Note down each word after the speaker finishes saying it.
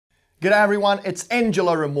G'day everyone, it's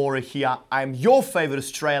Engelo Rumora here. I'm your favorite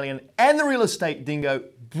Australian and the real estate dingo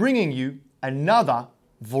bringing you another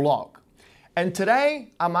vlog. And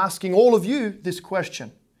today I'm asking all of you this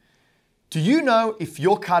question. Do you know if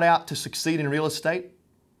you're cut out to succeed in real estate?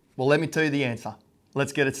 Well, let me tell you the answer.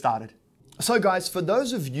 Let's get it started. So guys, for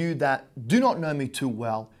those of you that do not know me too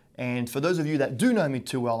well, and for those of you that do know me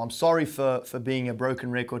too well, I'm sorry for being a broken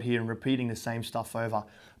record here and repeating the same stuff over.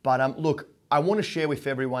 But look, I want to share with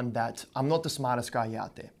everyone that I'm not the smartest guy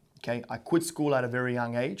out there, okay? I quit school at a very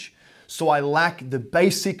young age, so I lack the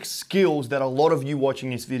basic skills that a lot of you watching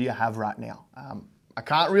this video have right now. I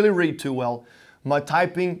can't really read too well. My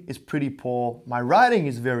typing is pretty poor. My writing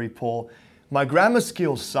is very poor. My grammar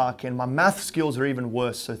skills suck, and my math skills are even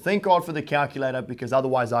worse. So thank God for the calculator, because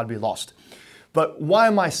otherwise I'd be lost. But why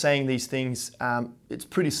am I saying these things? It's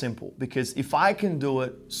pretty simple, because if I can do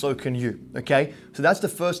it, so can you, okay? So that's the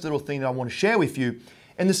first little thing that I want to share with you.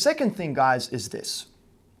 And the second thing, guys, is this.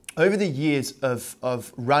 Over the years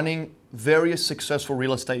of running various successful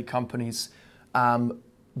real estate companies,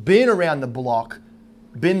 being around the block,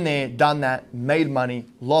 been there, done that, made money,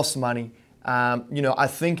 lost money, I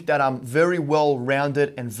think that I'm very well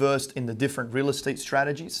rounded and versed in the different real estate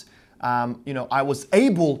strategies. I was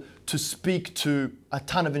able to speak to a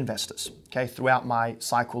ton of investors, okay, throughout my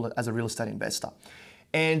cycle as a real estate investor.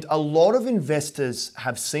 And a lot of investors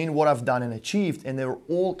have seen what I've done and achieved, and they're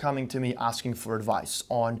all coming to me asking for advice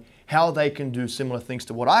on how they can do similar things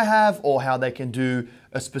to what I have, or how they can do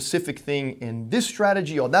a specific thing in this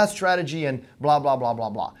strategy or that strategy, and blah, blah, blah, blah,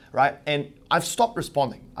 blah, right? And I've stopped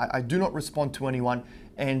responding. I do not respond to anyone,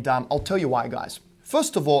 and I'll tell you why, guys.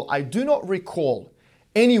 First of all, I do not recall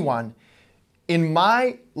anyone in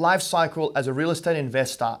my life cycle as a real estate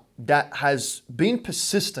investor that has been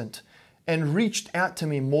persistent and reached out to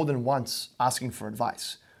me more than once asking for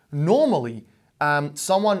advice. Normally,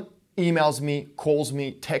 someone emails me, calls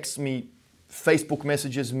me, texts me, Facebook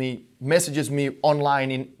messages me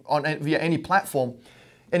online via any platform.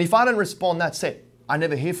 And if I don't respond, that's it. I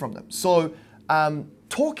never hear from them. So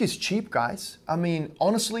talk is cheap, guys. I mean,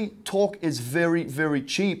 honestly, talk is very, very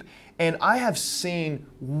cheap. And I have seen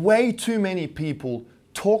way too many people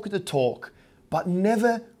talk the talk, but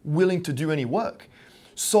never willing to do any work.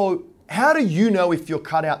 So how do you know if you're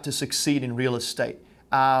cut out to succeed in real estate?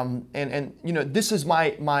 This is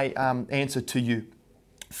my answer to you.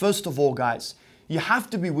 First of all, guys, you have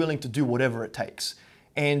to be willing to do whatever it takes.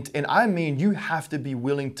 And I mean, you have to be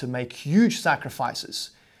willing to make huge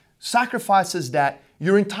sacrifices. Sacrifices that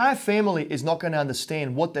your entire family is not going to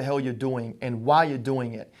understand what the hell you're doing and why you're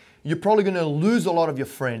doing it. You're probably going to lose a lot of your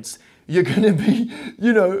friends. You're going to be,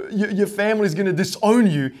 your family's going to disown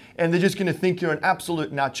you, and they're just going to think you're an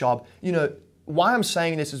absolute nut job. Why I'm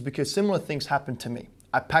saying this is because similar things happened to me.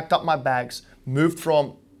 I packed up my bags, moved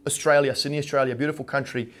from Australia, Sydney, Australia, beautiful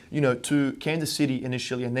country, to Kansas City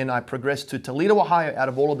initially, and then I progressed to Toledo, Ohio, out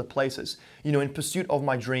of all of the places, in pursuit of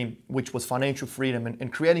my dream, which was financial freedom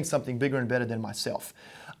and creating something bigger and better than myself.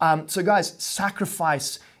 So guys,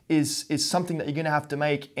 sacrifice is something that you're going to have to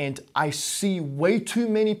make, and I see way too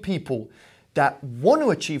many people that want to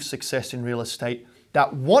achieve success in real estate,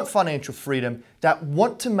 that want financial freedom, that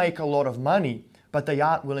want to make a lot of money, but they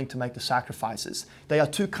aren't willing to make the sacrifices. They are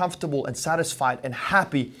too comfortable and satisfied and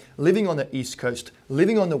happy living on the East Coast,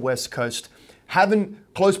 living on the West Coast, having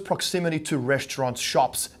close proximity to restaurants,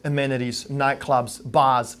 shops, amenities, nightclubs,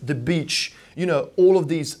 bars, the beach, all of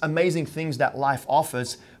these amazing things that life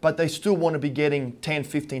offers, but they still want to be getting 10,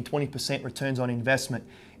 15, 20% returns on investment.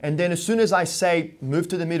 And then as soon as I say, move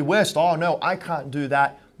to the Midwest, oh no, I can't do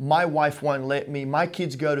that. My wife won't let me. My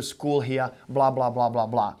kids go to school here, blah, blah, blah, blah,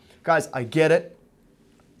 blah. Guys, I get it.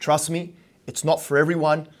 Trust me, it's not for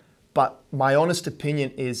everyone. But my honest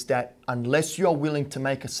opinion is that unless you are willing to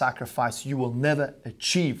make a sacrifice, you will never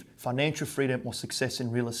achieve financial freedom or success in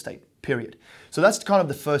real estate, period. So that's kind of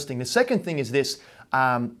the first thing. The second thing is this,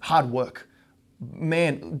 hard work.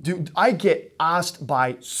 Man, dude, I get asked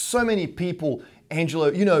by so many people,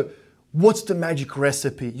 Angelo, what's the magic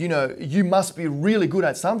recipe? You must be really good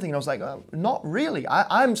at something. And I was like, not really.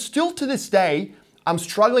 I'm still to this day, I'm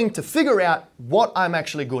struggling to figure out what I'm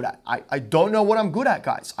actually good at. I don't know what I'm good at,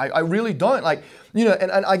 guys. I really don't.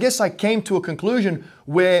 And I guess I came to a conclusion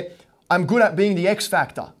where I'm good at being the X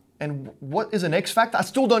factor. And what is an X factor? I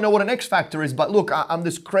still don't know what an X factor is, but look, I'm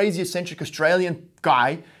this crazy eccentric Australian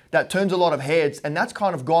guy that turns a lot of heads, and that's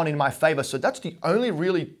kind of gone in my favor. So that's the only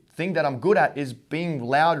really thing that I'm good at, is being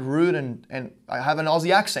loud, rude, and I have an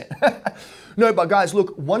Aussie accent. No, but guys,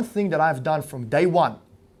 look, one thing that I've done from day one,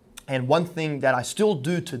 and one thing that I still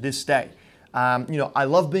do to this day, I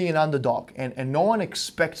love being an underdog, and no one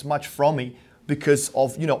expects much from me, because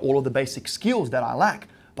of, all of the basic skills that I lack.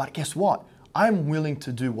 But guess what? I'm willing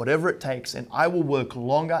to do whatever it takes, and I will work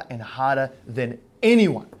longer and harder than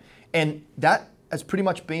anyone. And that has pretty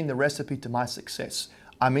much been the recipe to my success.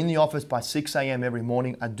 I'm in the office by 6 a.m. every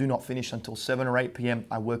morning. I do not finish until 7 or 8 p.m.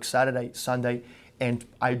 I work Saturday, Sunday, and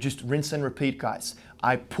I just rinse and repeat, guys.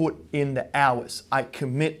 I put in the hours. I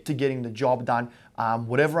commit to getting the job done.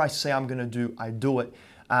 Whatever I say I'm gonna do, I do it.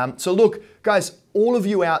 So look, guys, all of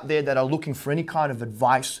you out there that are looking for any kind of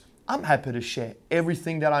advice, I'm happy to share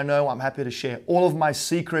everything that I know. I'm happy to share all of my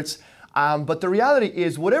secrets. But the reality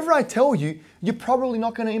is, whatever I tell you, you're probably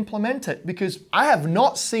not going to implement it, because I have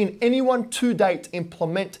not seen anyone to date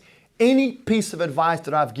implement any piece of advice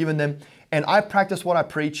that I've given them. And I practice what I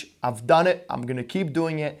preach. I've done it. I'm going to keep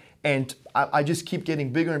doing it. And I just keep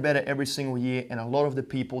getting bigger and better every single year. And a lot of the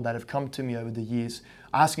people that have come to me over the years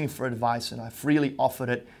asking for advice, and I freely offered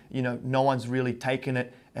it, no one's really taken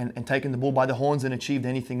it and taken the bull by the horns and achieved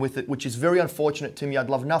anything with it, which is very unfortunate to me. I'd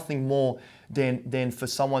love nothing more than for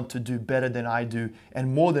someone to do better than I do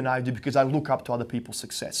and more than I do, because I look up to other people's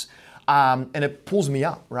success. And it pulls me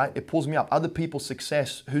up, right? It pulls me up. Other people's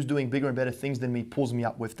success, who's doing bigger and better things than me, pulls me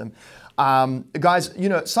up with them. Guys,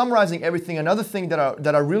 summarizing everything, another thing that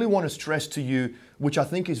I really want to stress to you, which I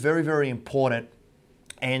think is very, very important,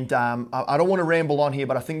 and I don't want to ramble on here,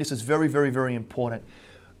 but I think this is very, very, very important.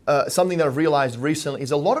 Something that I've realized recently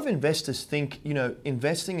is a lot of investors think,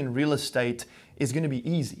 investing in real estate is going to be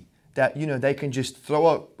easy. That, they can just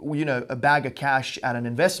throw a bag of cash at an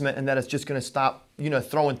investment, and that it's just going to start,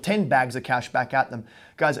 throwing 10 bags of cash back at them.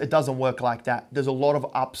 Guys, it doesn't work like that. There's a lot of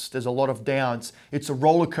ups, there's a lot of downs. It's a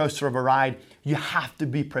roller coaster of a ride. You have to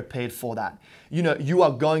be prepared for that. You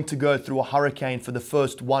are going to go through a hurricane for the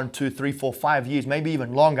first 1, 2, 3, 4, 5 years, maybe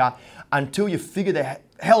even longer, until you figure the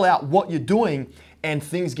hell out what you're doing and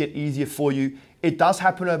things get easier for you. It does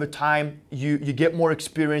happen over time. You get more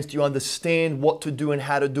experienced, you understand what to do and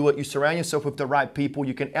how to do it. You surround yourself with the right people.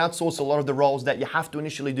 You can outsource a lot of the roles that you have to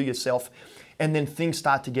initially do yourself, and then things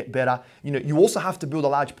start to get better. You also have to build a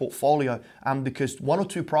large portfolio, because 1 or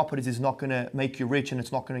 2 properties is not gonna make you rich, and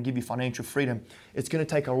it's not gonna give you financial freedom. It's gonna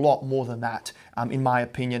take a lot more than that, in my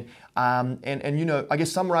opinion. I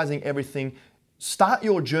guess summarizing everything, start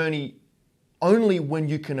your journey only when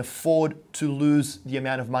you can afford to lose the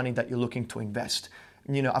amount of money that you're looking to invest.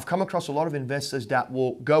 I've come across a lot of investors that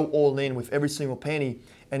will go all in with every single penny,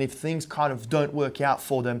 and if things kind of don't work out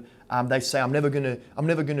for them, they say, I'm never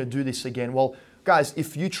gonna do this again. Well, guys,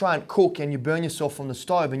 if you try and cook and you burn yourself on the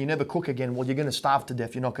stove and you never cook again, well, you're gonna starve to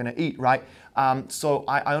death. You're not gonna eat, right? So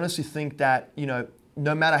I honestly think that,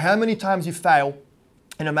 no matter how many times you fail,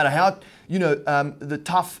 and no matter how, the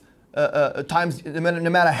tough times, no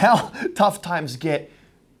matter how tough times get,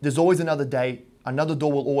 there's always another day. Another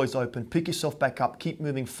door will always open. Pick yourself back up, keep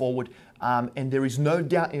moving forward. And there is no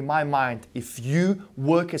doubt in my mind, if you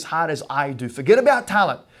work as hard as I do, forget about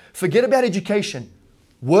talent, forget about education,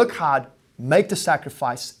 work hard, make the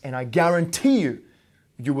sacrifice, and I guarantee you,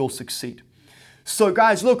 you will succeed. So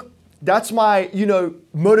guys, look, that's my,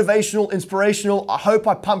 motivational, inspirational. I hope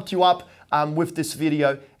I pumped you up with this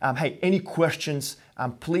video. Hey, any questions,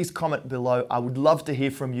 please comment below. I would love to hear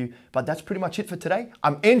from you. But that's pretty much it for today.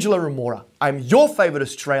 I'm Engelo Rumora. I'm your favorite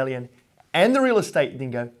Australian and the real estate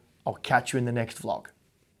dingo. I'll catch you in the next vlog.